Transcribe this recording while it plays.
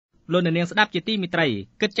លោកនាងស្ដាប់ជាទីមេត្រី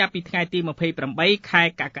គិតចាប់ពីថ្ងៃទី28ខែ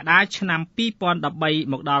កក្កដាឆ្នាំ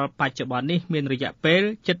2013មកដល់បច្ចុប្បន្ននេះមានរយៈពេល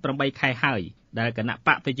78ខែហើយដែលគណៈប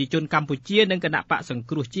កប្រជាជនកម្ពុជានិងគណៈបកសង្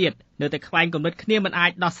គ្រោះជាតិនៅតែខ្វែងគំនិតគ្នាមិនអា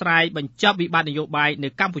ចដោះស្រាយបញ្ចប់វិបត្តិនយោបាយនៅ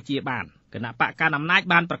កម្ពុជាបានគណៈបកកណ្ដាលអំណាច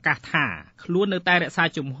បានប្រកាសថាខ្លួននៅតែរក្សា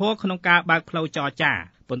ជំហរក្នុងការបើកផ្លូវចរចា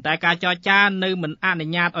ប៉ុន្តែការចរចានៅមិនអនុ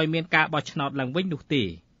ញ្ញាតឲ្យមានការបោះឆ្នោតឡើងវិញនោះទេ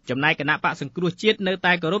ចំណែកគណៈបកសង្គ្រោះជាតិនៅ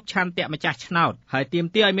តែគោរពឆន្ទៈម្ចាស់ឆ្នោតហើយទាម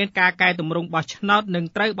ទារឲ្យមានការកែតម្រង់បោះឆ្នោតនិង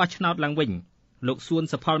ត្រូវបោះឆ្នោតឡើងវិញលោកសួន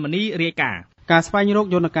សុផលមនីរាយការណ៍ការស្វែងរក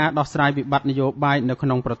យន្តការដោះស្រាយវិបត្តិនយោបាយនៅក្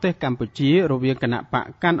នុងប្រទេសកម្ពុជារវាងគណៈបក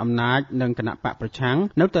កាន់អំណាចនិងគណៈបកប្រឆាំង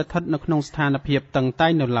នៅតែស្ថិតនៅក្នុងស្ថានភាពតឹងតែ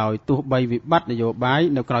ងនៅឡើយទោះបីវិបត្តិនយោបាយ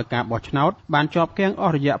នៅក្រៅការបោះឆ្នោតបានជាប់គាំងអ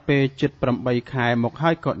ស់រយៈពេល78ខែមក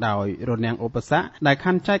ហើយក៏ដោយរនាំងឧបសគ្គដែលខ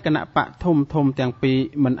ណ្ឌចែកគណៈបកធំទាំងពីរ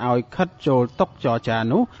មិនឲ្យខិតចូលតុចរចា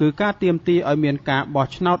នោះគឺការទាមទារឲ្យមានការបោះ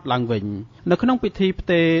ឆ្នោតឡើងវិញនៅក្នុងពិធីផ្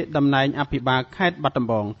ទេរតំណែងអភិបាលខេត្តបាត់ដំ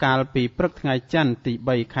បងកាលពីព្រឹកថ្ងៃច័ន្ទទី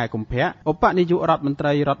3ខែកុម្ភៈឧបនាយករដ្ឋមន្ត្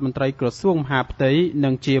រីក្រសួងមហាផ្ទៃនិ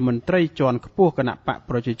ងជាមន្ត្រីជាន់ខ្ពស់គណៈបក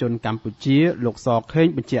ប្រជាជនកម្ពុជាលោកសខេង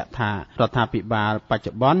បញ្ជាក់ថារដ្ឋាភិបាលបច្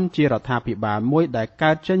ចុប្បន្នជារដ្ឋាភិបាលមួយដែល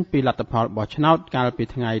កើតចេញពីលទ្ធផលបោះឆ្នោតកាលពី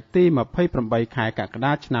ថ្ងៃទី28ខែកក្ក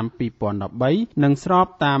ដាឆ្នាំ2013និងស្រប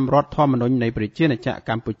តាមរដ្ឋធម្មនុញ្ញនៃប្រជាណាចក្រ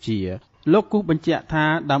កម្ពុជាលោកគូបញ្ជាក់ថា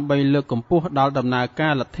ដើម្បីលើកកម្ពស់ដល់ដំណើរកា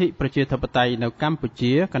រលទ្ធិប្រជាធិបតេយ្យនៅកម្ពុ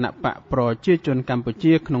ជាគណៈបកប្រជាជនកម្ពុ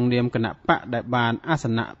ជាក្នុងនាមគណៈបកដែលបានអាស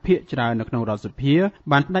នៈភាគច្រើននៅក្នុងរដ្ឋសភា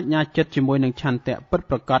បានបដិញ្ញាចិត្តជាមួយនឹងឆន្ទៈពិត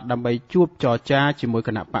ប្រាកដដើម្បីជួបចរចាជាមួយគ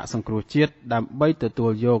ណៈបកសង្គ្រោះជាតិដើម្បីទទួ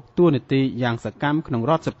លយកតួនាទីយ៉ាងសកម្មក្នុង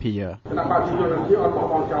រដ្ឋសភាគណៈបកប្រជាជនកម្ពុជាអត់បោះ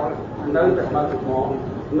បង់ចោលនៅតែបើកចំហ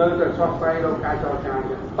នៅតែឆ្លងស្វែងរកការចរចា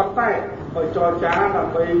ប៉ុន្តែឲ្យចរចាដើ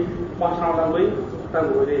ម្បីបោះឆ្នោតឡើងវិញទៅ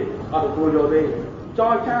មួយទេអត់ទទួលយកទេច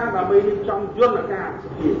រចាដើម្បីរៀបចំយន្តការស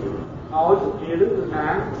ភាឲ្យសភានឹងគឺថា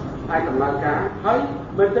អាចដំណើរការហើយ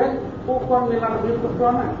មែនទេពួកគាត់មានលទ្ធភាពគ្រប់គ្រា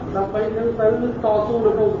ន់ណាស់ដើម្បីនឹងទៅតស៊ូ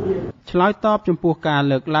នៅក្នុងសភាឆ្លើយតបចំពោះការ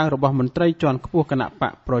លើកឡើងរបស់មន្ត្រីជាន់ខ្ពស់គណៈប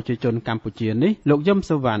កប្រជាជនកម្ពុជានេះលោកយឹម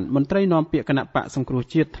សុវណ្ណមន្ត្រីនាំពាក្យគណៈបកសង្គ្រោះ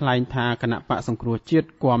ជាតិថ្លែងថាគណៈបកសង្គ្រោះជាតិ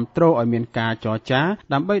គាំទ្រឲ្យមានការចរចា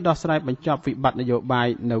ដើម្បីដោះស្រាយបញ្ចប់វិបត្តិនយោបាយ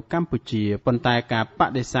នៅកម្ពុជាប៉ុន្តែការប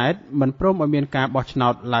ដិសេធមិនព្រមឲ្យមានការបោះឆ្នោ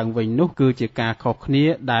តឡើងវិញនោះគឺជាការខុសគ្នា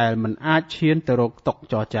ដែលមិនអាចឈានទៅរកតុ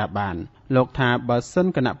ចរចាបានលោកថាបើសិន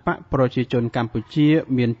គណៈបកប្រជាជនកម្ពុជា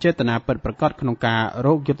មានចេតនាពិតប្រាកដក្នុងការរ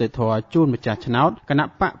កយុត្តិធម៌ជូនម្ចាស់ឆ្នោតគណៈ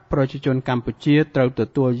បកប្រជាជនកម្ពុជាត្រូវទ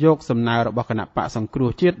ទួលយកសំណើរបស់គណៈបកសង្គ្រោះ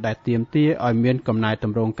ជាតិដែលទាមទារឲ្យមានកំណែទ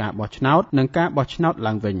ម្រង់ការបោះឆ្នោតនិងការបោះឆ្នោត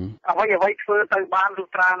ឡើងវិញអ្វីធ្វើទៅបានលុះ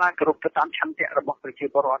ត្រាណាគ្រប់ទៅតាមឆន្ទៈរបស់ប្រជា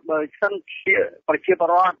ពលរដ្ឋបើសិនជាប្រជាពល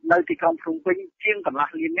រដ្ឋនៅទីក្រុងភ្នំពេញជាងកន្លះ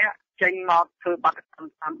លាននាក់ចេញមកធ្វើបាតកម្ម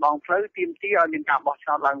តាមដងផ្លូវទាមទារឲ្យមានការបោះឆ្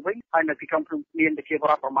នោតឡើងវិញហើយនៅទីក្រុងភ្នំពេញមានប្រជាពល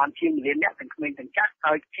រដ្ឋប្រមាណជាង1លាននាក់ទាំងក្មេងទាំងចាស់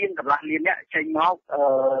ហើយជាងកន្លះលាននាក់ចេញមក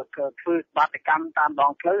ធ្វើបាតកម្មតាមដ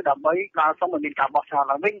ងផ្លូវដើម្បីស្នើសុំឲ្យមានការបោះឆ្នោត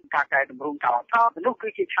ឡើងវិញការកែតម្រង់ការបោះឆ្នោតនោះគឺ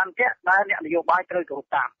ជាឆន្ទៈដែលអ្នកនយោបាយត្រូវគោរព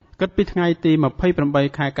តាមគិតពីថ្ងៃទី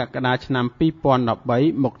28ខែកក្កដាឆ្នាំ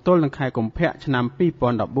2013មកទល់នឹងខែកុម្ភៈឆ្នាំ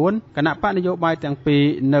2014គណៈបកនយោបាយទាំងពីរ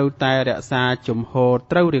នៅតែរក្សាជំហរ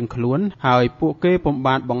ត្រូវរៀងខ្លួនហើយពួកគេពុំ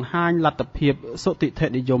បានបង្ហាញលទ្ធភាពសុតិធិ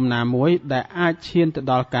និយមណាមួយដែលអាចឈានទៅ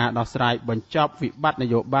ដល់ការដោះស្រាយបញ្ចប់វិបត្តិន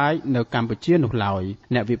យោបាយនៅកម្ពុជានោះឡើយ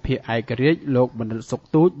អ្នកវិភាគឯករាជ្យលោកបណ្ឌិតសុក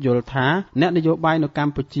ទូចយល់ថាអ្នកនយោបាយនៅក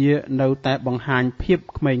ម្ពុជានៅតែបង្ហាញភាព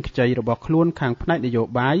ក្មេងខ្ចីរបស់ខ្លួនខាងផ្នែកនយោ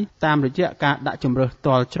បាយតាមរយៈការដាក់ជំរើស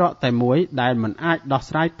ទាល់ច្រកតែមួយដែលមិនអាចដោះ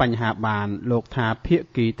ស្រាយបញ្ហាបានលោកថាភា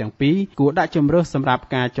គីទាំងពីរគួរដាក់ជំរើសសម្រាប់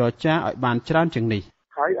ការចរចាឲ្យបានច្រើនជាងនេះ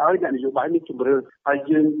ហើយឲ្យអ្នកនយោបាយនេះជំរឿនហើយ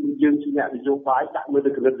យើងជាអ្នកនយោបាយដាក់មើល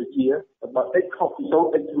ទៅគណិតវិទ្យាបើអិចខុសពីសូ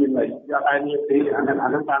អិចគ្មានន័យយ៉ាងឯនេះទេអានឹ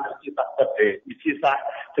ងតាមវិទ្យាសាស្ត្រទេវិទ្យាសាស្ត្រ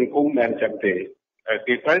សង្គមមិនចឹងទេ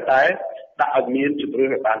គេត្រូវតែដាក់ឲ្យមានជំរឿន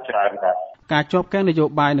ឲ្យបានច្រើនបាទការជាប់គាំងនយោ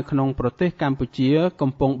បាយនៅក្នុងប្រទេសកម្ពុជា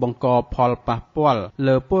កំពុងបង្កផលប៉ះពាល់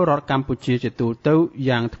លើពលរដ្ឋកម្ពុជាជាទូទៅ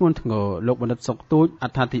យ៉ាងធ្ងន់ធ្ងរលោកបណ្ឌិតសុកទូចអ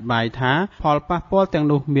ត្ថាធិប្បាយថាផលប៉ះពាល់ទាំង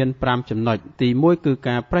នោះមាន5ចំណុចទី1គឺ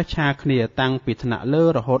ការប្រេះឆាគ្នាតាំងពីថ្នាក់លើ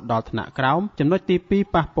រហូតដល់ថ្នាក់ក្រោមចំណុចទី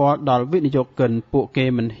2ប៉ះពាល់ដល់វិនិយោគិនពួកគេ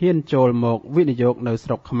មិនហ៊ានចូលមកវិនិយោគនៅស្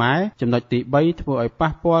រុកខ្មែរចំណុចទី3ធ្វើឲ្យ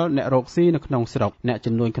ប៉ះពាល់អ្នករកស៊ីនៅក្នុងស្រុកអ្នក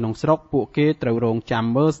ចំនួនក្នុងស្រុកពួកគេត្រូវរងចាំ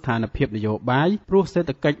មើលស្ថានភាពនយោបាយព្រោះសេដ្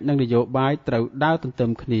ឋកិច្ចនិងនយោបាយត្រូវដើរទន្ទឹម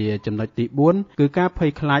គ្នាចំណុចទី4គឺការភ័យ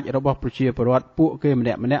ខ្លាចរបស់ប្រជាពលរដ្ឋពួកគេម្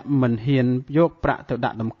នាក់មិនហ៊ានយកប្រាក់ទៅដា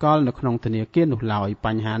ក់តម្កល់នៅក្នុងធនាគារនោះឡើយប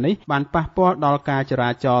ញ្ហានេះបានប៉ះពាល់ដល់ការចរា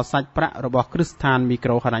ចរណ៍សាច់ប្រាក់របស់គ្រឹះស្ថានមីក្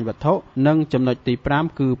រូហិរញ្ញវត្ថុនិងចំណុចទី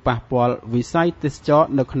5គឺប៉ះពាល់វិស័យទេសចរ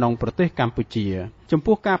នៅក្នុងប្រទេសកម្ពុជា ចំ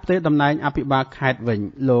ពោះការផ្ទេរតំណែងអភិបាលខេត្តវិញ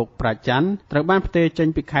លោកប្រាជ្ញច័ន្ទត្រូវបានផ្ទេរចេញ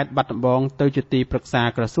ពីខេត្តបាត់ដំបងទៅជាទីប្រឹក្សា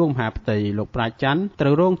ក្រសួងមហាផ្ទៃលោកប្រាជ្ញច័ន្ទត្រូ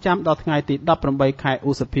វរងចាំដល់ថ្ងៃទី18ខែឧ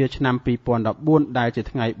សភាឆ្នាំ2014ដែលជា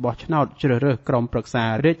ថ្ងៃបោះឆ្នោតជ្រើសរើសក្រុមប្រឹក្សា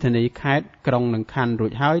រាជធានីខេត្តក្រុងនិងខណ្ឌរួ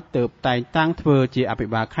ចហើយទើបតែងតាំងធ្វើជាអភិ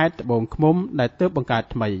បាលខេត្តត្បូងឃ្មុំដែលទើបបង្កើត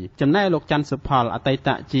ថ្មីចំណែកលោកច័ន្ទសុផលអតីត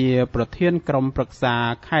ជាប្រធានក្រុមប្រឹក្សា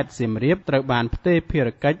ខេត្តសៀមរាបត្រូវបានផ្ទេរភារ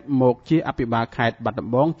កិច្ចមកជាអភិបាលខេត្តបាត់ដំ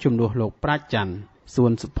បងជំនួសលោកប្រាជ្ញច័ន្ទសួ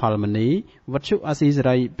នសុផលមនីវត្ថុអាស៊ីសេ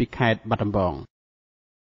រីពីខេត្តបាត់ដំបង